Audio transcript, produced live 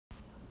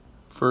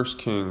First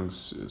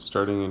Kings,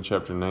 starting in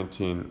chapter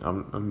 19.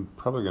 I'm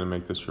probably going to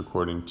make this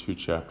recording 2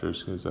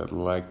 chapters because I'd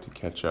like to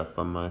catch up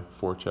on my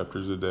 4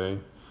 chapters a day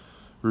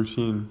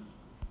routine.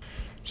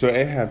 So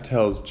Ahab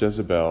tells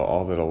Jezebel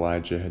all that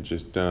Elijah had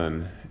just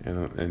done,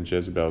 and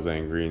Jezebel's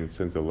angry and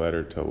sends a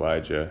letter to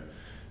Elijah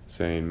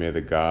saying, "May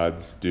the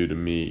gods do to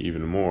me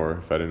even more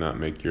if I do not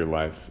make your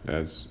life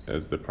as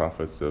the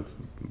prophets of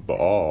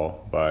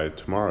Baal by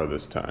tomorrow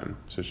this time."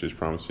 So she's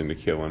promising to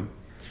kill him.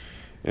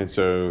 And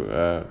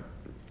so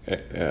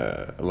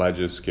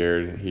Elijah is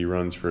scared. He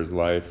runs for his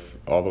life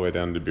all the way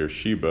down to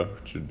Beersheba,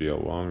 which would be a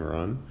long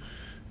run,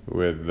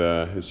 with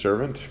his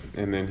servant.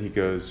 And then he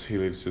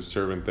leaves his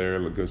servant there,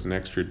 goes an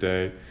extra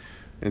day,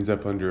 ends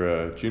up under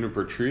a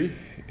juniper tree,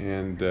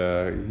 and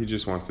he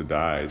just wants to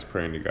die. He's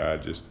praying to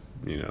God, just,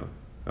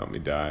 help me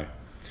die.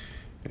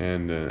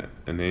 And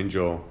an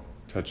angel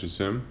touches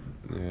him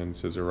and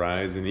says,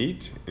 "Arise and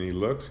eat." And he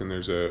looks, and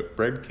there's a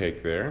bread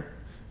cake there,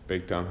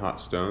 baked on hot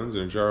stones,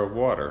 and a jar of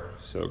water.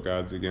 So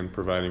God's again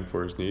providing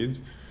for his needs.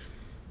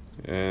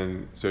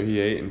 And so he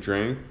ate and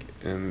drank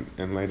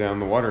and lay down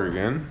the water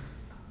again.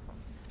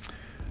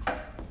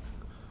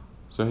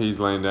 So he's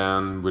laying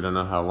down, we don't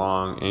know how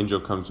long. Angel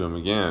comes to him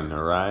again,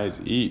 "Arise,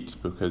 eat,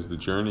 because the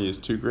journey is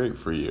too great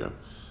for you."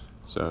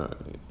 So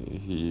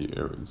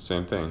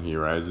same thing, he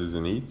arises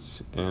and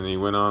eats, and he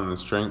went on in the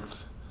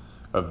strength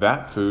of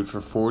that food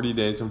for 40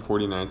 days and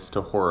 40 nights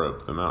to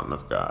Horeb, the mountain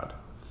of God.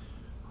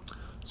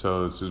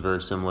 So this is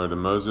very similar to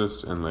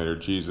Moses and later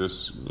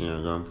Jesus,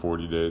 going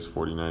 40 days,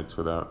 40 nights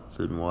without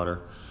food and water.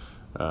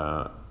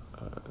 In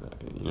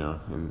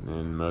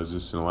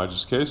Moses and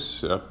Elijah's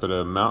case, up at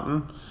a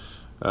mountain.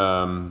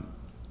 And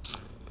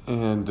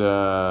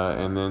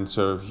then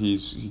so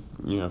he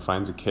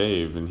finds a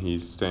cave and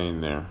he's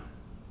staying there.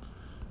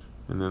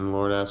 And then the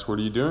Lord asks, "What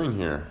are you doing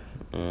here?"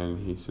 And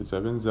he says,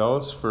 "I've been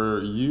zealous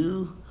for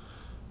you,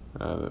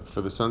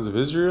 for the sons of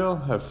Israel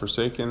have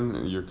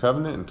forsaken your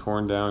covenant and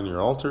torn down your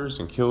altars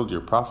and killed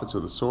your prophets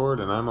with a sword,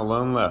 and I'm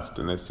alone left,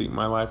 and they seek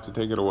my life to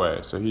take it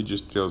away." So he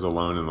just feels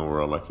alone in the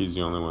world, like he's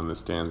the only one that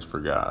stands for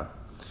God.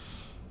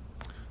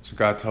 So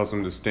God tells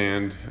him to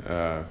stand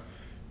at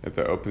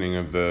the opening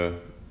of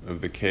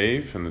the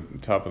cave on the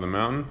top of the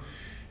mountain,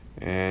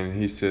 and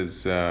he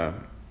says,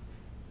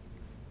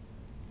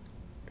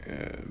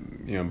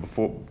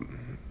 before.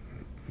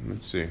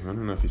 Let's see, I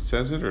don't know if he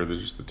says it or there's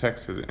just the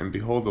text says it, "And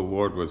behold, the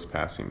Lord was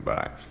passing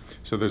by."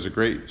 So there's a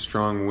great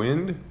strong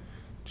wind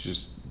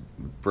just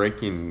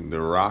breaking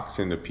the rocks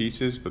into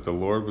pieces, but the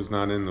Lord was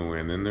not in the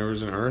wind. And there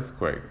was an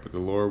earthquake, but the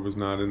Lord was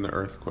not in the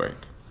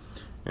earthquake.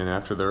 And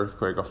after the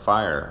earthquake, a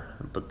fire,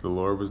 but the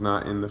Lord was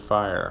not in the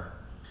fire.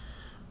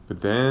 But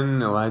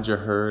then Elijah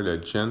heard a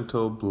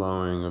gentle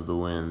blowing of the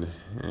wind,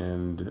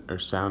 or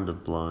sound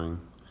of blowing.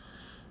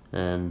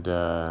 And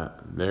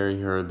there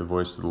he heard the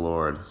voice of the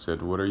Lord. He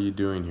said, "What are you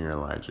doing here,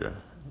 Elijah?"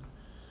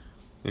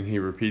 And he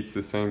repeats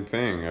the same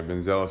thing. "I've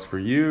been zealous for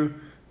you.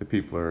 The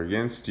people are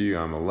against you.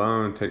 I'm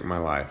alone. Take my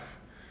life."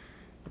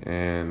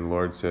 And the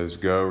Lord says,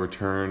 "Go,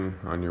 return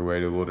on your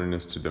way to the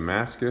wilderness of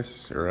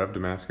Damascus,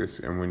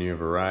 and when you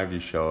have arrived, you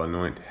shall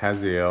anoint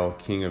Hazael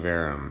king of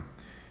Aram.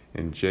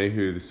 And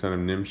Jehu the son of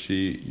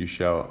Nimshi you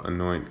shall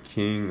anoint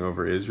king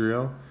over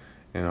Israel.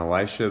 And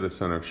Elisha the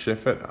son of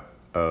Shaphat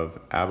of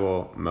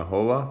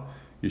Abel-Meholah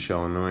you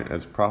shall anoint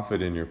as prophet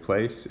in your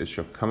place. It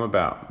shall come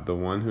about, the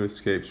one who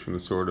escapes from the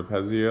sword of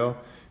Hazael,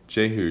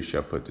 Jehu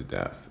shall put to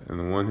death. And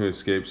the one who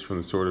escapes from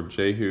the sword of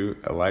Jehu,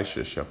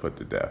 Elisha shall put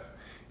to death.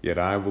 Yet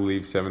I will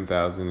leave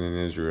 7,000 in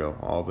Israel,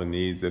 all the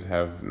knees that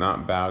have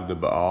not bowed to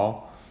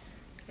Baal,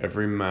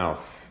 every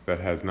mouth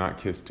that has not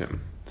kissed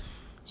him."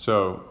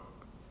 So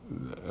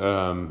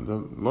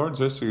the Lord's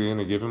basically going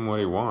to give him what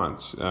he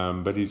wants,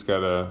 but he's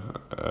got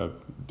a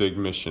big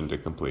mission to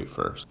complete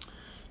first.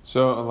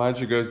 So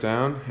Elijah goes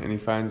down and he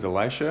finds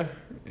Elisha,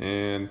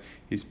 and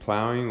he's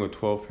plowing with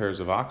 12 pairs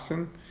of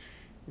oxen,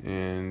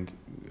 and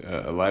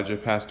Elijah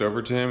passed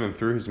over to him and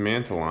threw his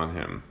mantle on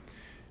him.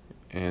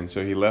 And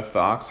so he left the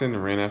oxen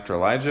and ran after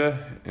Elijah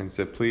and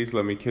said, "Please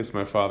let me kiss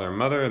my father and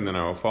mother, and then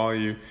I will follow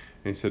you."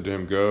 And he said to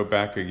him, "Go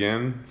back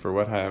again, for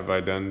what have I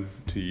done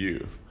to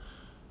you?"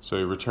 So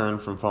he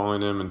returned from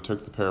following him and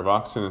took the pair of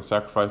oxen and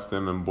sacrificed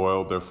them and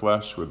boiled their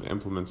flesh with the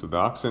implements of the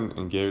oxen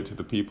and gave it to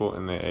the people,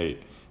 and they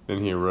ate. Then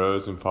he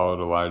arose and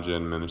followed Elijah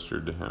and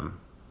ministered to him.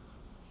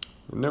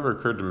 It never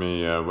occurred to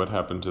me what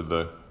happened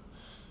to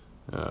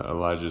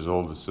Elijah's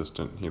old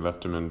assistant. He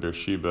left him in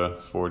Beersheba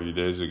 40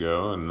 days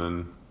ago, and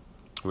then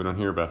we don't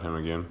hear about him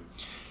again.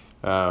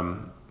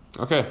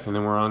 Okay, and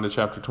then we're on to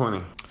chapter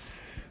 20.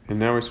 And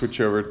now we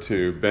switch over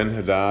to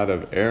Ben-Hadad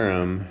of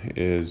Aram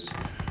is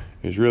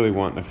really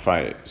wanting to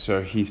fight.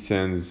 So he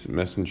sends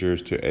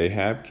messengers to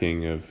Ahab,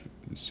 king of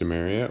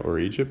Samaria or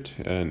Egypt,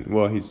 and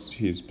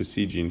he's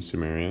besieging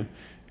Samaria,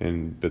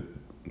 but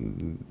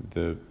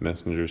the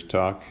messengers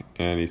talk,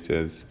 and he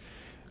says,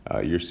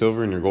 "Your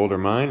silver and your gold are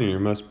mine, and your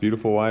most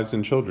beautiful wives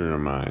and children are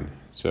mine.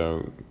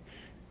 So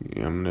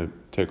I'm going to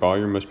take all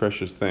your most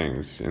precious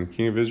things." And the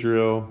king of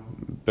Israel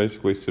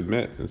basically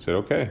submits and said,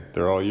 "Okay,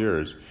 they're all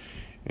yours."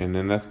 And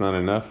then that's not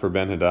enough for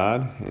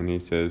Ben-Hadad, and he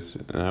says,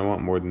 and I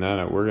want more than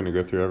that. We're going to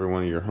go through every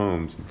one of your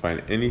homes and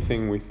find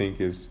anything we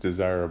think is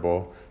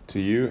desirable to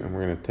you, and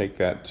we're going to take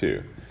that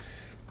too.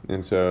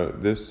 And so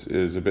this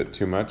is a bit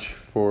too much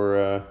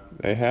for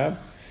Ahab.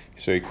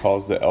 So he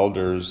calls the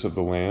elders of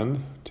the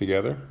land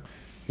together.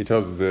 He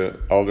tells the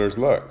elders,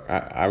 look,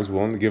 I was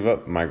willing to give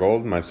up my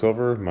gold, my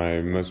silver,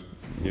 my most,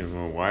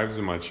 my wives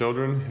and my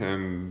children,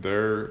 and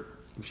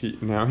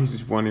now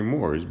he's wanting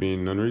more. He's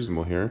being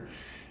unreasonable here.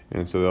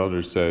 And so the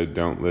elders said,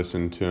 don't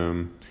listen to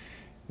him.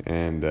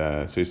 And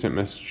so he sent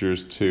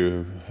messengers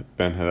to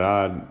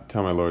Ben-Hadad,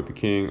 tell my lord the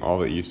king, all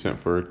that you sent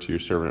for to your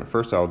servant at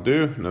first I'll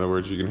do. In other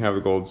words, you can have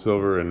the gold,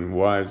 silver, and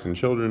wives and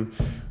children,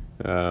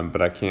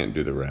 but I can't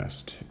do the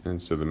rest.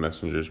 And so the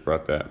messengers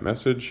brought that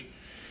message,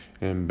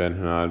 and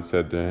Ben-Hadad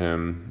said to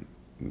him,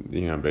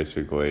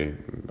 basically,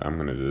 I'm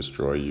going to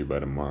destroy you by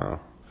tomorrow.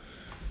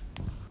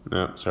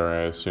 No, sorry,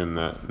 I assume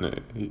that.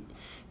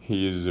 He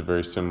uses a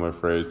very similar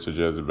phrase to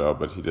Jezebel,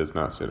 but he does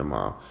not say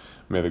tomorrow.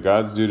 May the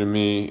gods do to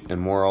me,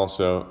 and more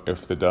also,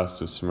 if the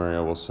dust of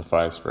Samaria will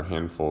suffice for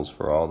handfuls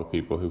for all the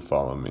people who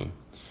follow me.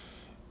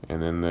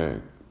 And then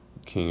the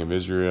king of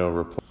Israel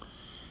replies.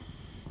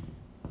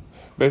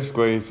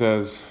 Basically, he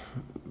says,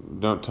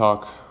 don't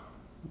talk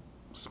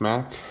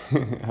smack.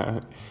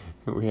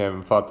 We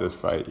haven't fought this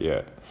fight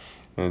yet.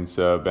 And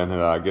so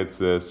Ben-Hadad gets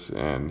this,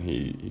 and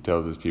he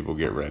tells his people,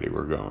 get ready,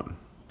 we're going.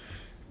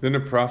 Then a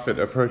prophet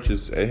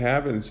approaches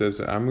Ahab and says,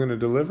 I'm going to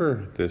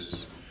deliver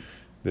this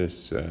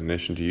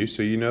nation to you,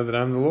 so you know that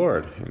I'm the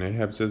Lord. And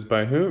Ahab says,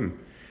 by whom?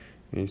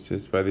 And he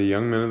says, by the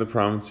young men of the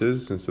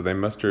provinces. And so they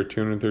muster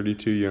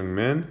 232 young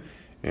men.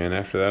 And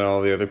after that,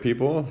 all the other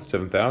people,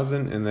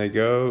 7,000, and they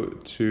go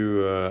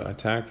to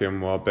attack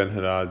him while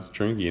Ben-Hadad's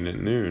drinking at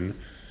noon.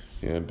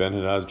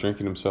 Ben-Hadad's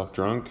drinking himself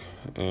drunk,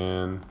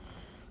 and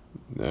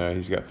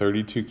he's got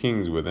 32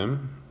 kings with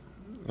him,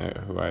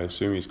 who I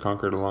assume he's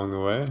conquered along the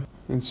way.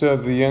 And so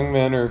the young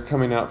men are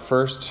coming out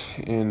first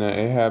in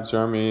Ahab's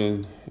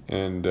army,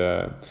 and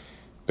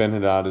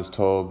Ben-Hadad is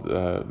told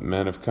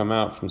men have come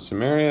out from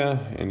Samaria,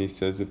 and he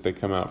says if they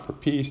come out for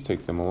peace,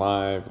 take them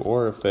alive,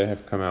 or if they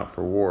have come out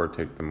for war,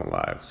 take them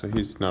alive. So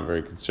he's not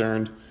very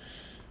concerned.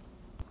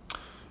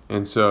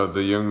 And so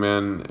the young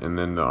men and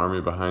then the army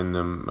behind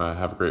them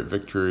have a great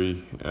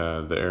victory.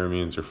 The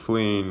Arameans are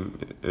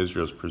fleeing.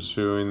 Israel's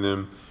pursuing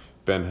them.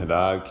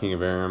 Ben-Hadad, king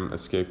of Aram,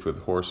 escaped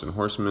with horse and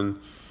horsemen.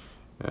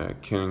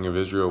 King of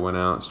Israel went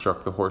out,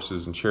 struck the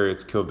horses and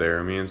chariots, killed the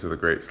Arameans with a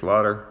great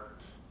slaughter.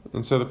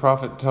 And so the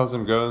prophet tells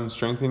him, go and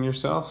strengthen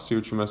yourself, see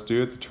what you must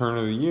do. At the turn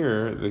of the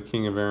year, the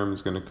king of Aram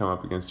is going to come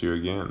up against you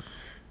again.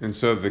 And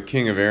so the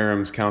king of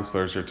Aram's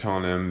counselors are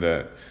telling him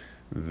that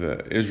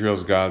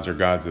Israel's gods are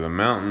gods of the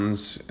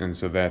mountains, and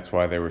so that's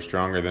why they were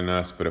stronger than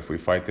us, but if we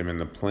fight them in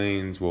the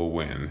plains, we'll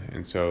win.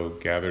 And so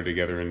gather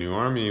together a new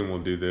army and we'll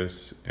do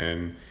this,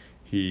 and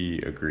he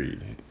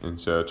agreed. And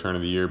so turn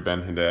of the year,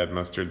 Ben-Hadad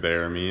mustered the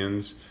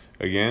Arameans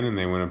again, and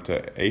they went up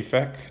to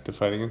Aphek to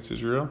fight against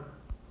Israel.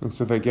 And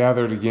so they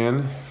gathered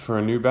again for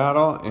a new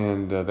battle,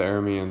 and the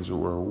Arameans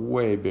were a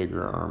way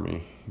bigger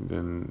army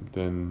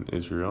than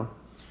Israel.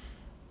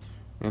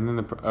 And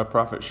then a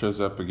prophet shows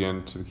up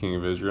again to the king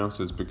of Israel and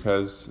says,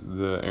 because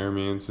the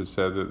Arameans have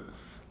said that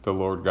the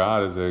Lord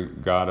God is a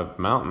God of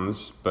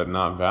mountains, but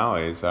not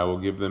valleys, I will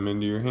give them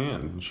into your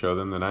hand and show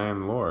them that I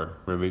am Lord,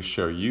 or at least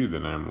show you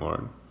that I am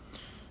Lord.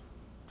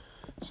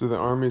 So the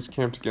armies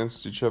camped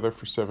against each other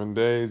for 7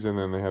 days, and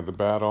then they had the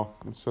battle.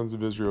 The sons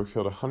of Israel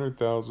killed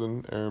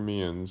 100,000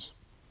 Arameans,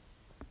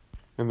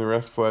 and the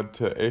rest fled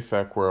to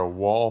Aphek, where a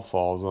wall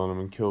falls on them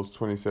and kills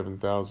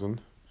 27,000.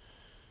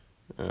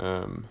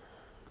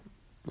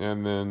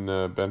 And then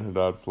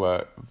Ben-Hadad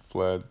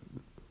fled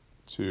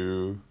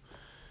to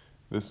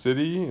the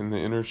city in the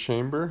inner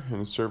chamber, and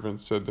his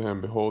servants said to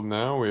him, behold,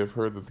 now we have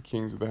heard that the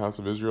kings of the house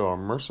of Israel are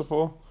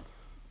merciful.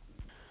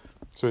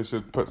 So he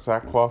said, put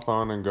sackcloth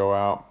on and go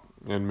out,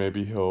 and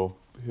maybe he'll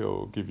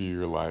give you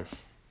your life.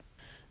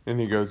 And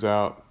he goes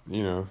out,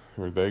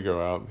 or they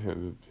go out,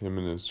 him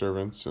and his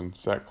servants, in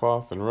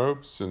sackcloth and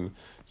ropes, and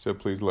said,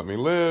 please let me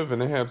live.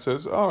 And Ahab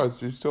says, oh,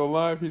 is he still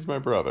alive? He's my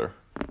brother.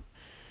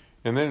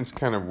 And then it's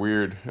kind of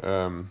weird.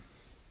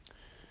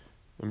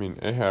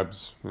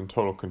 Ahab's in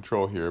total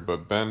control here,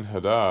 but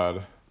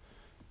Ben-Hadad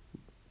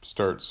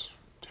starts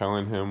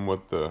telling him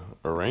what the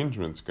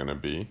arrangement's going to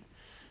be,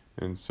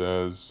 and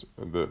says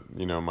that,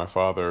 my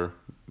father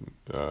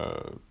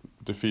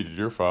defeated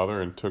your father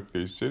and took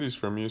these cities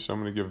from you, so I'm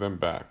going to give them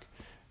back.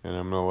 And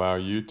I'm going to allow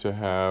you to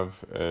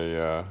have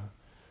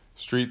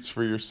streets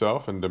for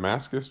yourself in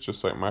Damascus,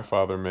 just like my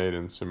father made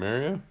in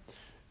Samaria.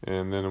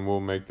 And then we'll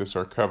make this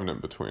our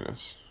covenant between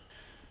us.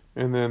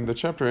 And then the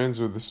chapter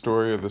ends with the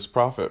story of this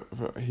prophet.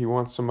 He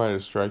wants somebody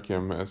to strike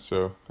him as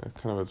a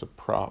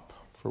prop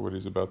for what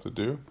he's about to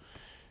do.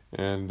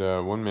 And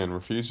one man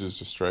refuses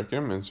to strike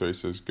him, and so he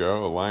says,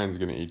 go, a lion's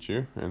going to eat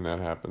you, and that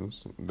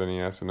happens. Then he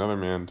asks another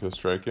man to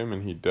strike him,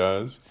 and he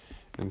does.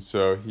 And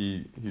so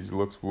he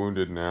looks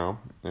wounded now,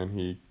 and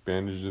he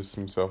bandages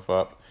himself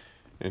up,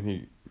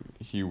 and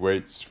he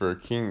waits for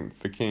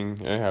the king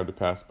Ahab to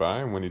pass by,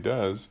 and when he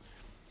does,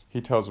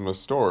 he tells him a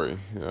story.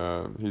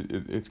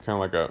 It's kind of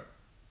like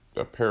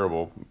a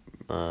parable,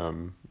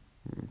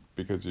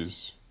 because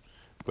he's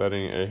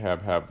letting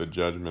Ahab have the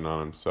judgment on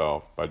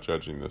himself by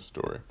judging this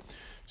story.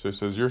 So he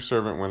says, "Your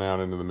servant went out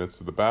into the midst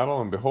of the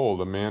battle, and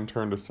behold, a man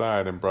turned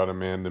aside and brought a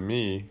man to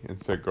me and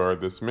said, 'Guard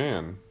this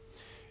man.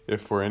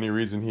 If for any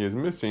reason he is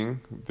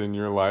missing, then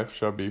your life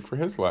shall be for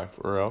his life,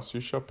 or else you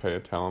shall pay a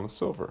talent of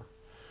silver.'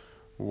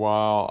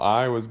 While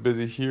I was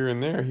busy here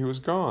and there, he was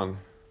gone.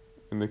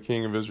 And the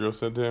king of Israel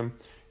said to him,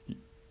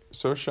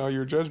 'So shall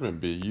your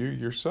judgment be. You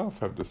yourself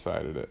have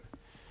decided it.'"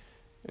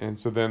 And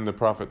so then the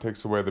prophet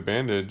takes away the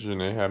bandage,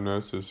 and Ahab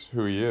notices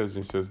who he is.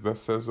 He says,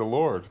 "Thus says the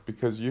Lord,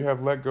 because you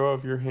have let go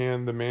of your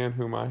hand the man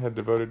whom I had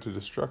devoted to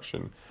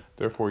destruction,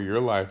 therefore your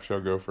life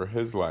shall go for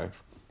his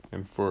life,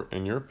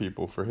 and your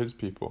people for his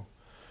people."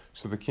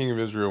 So the king of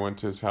Israel went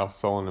to his house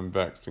sullen and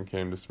vexed, and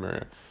came to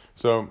Samaria.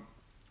 So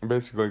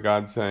basically,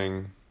 God's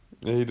saying,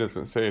 he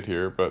doesn't say it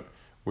here, but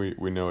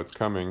we know it's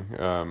coming.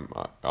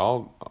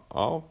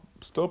 I'll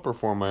still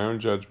perform my own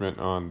judgment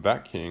on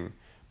that king,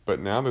 but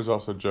now there's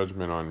also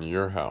judgment on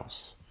your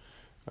house,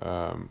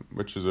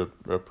 which is a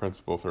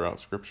principle throughout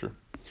Scripture.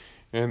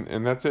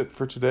 And that's it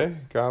for today.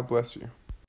 God bless you.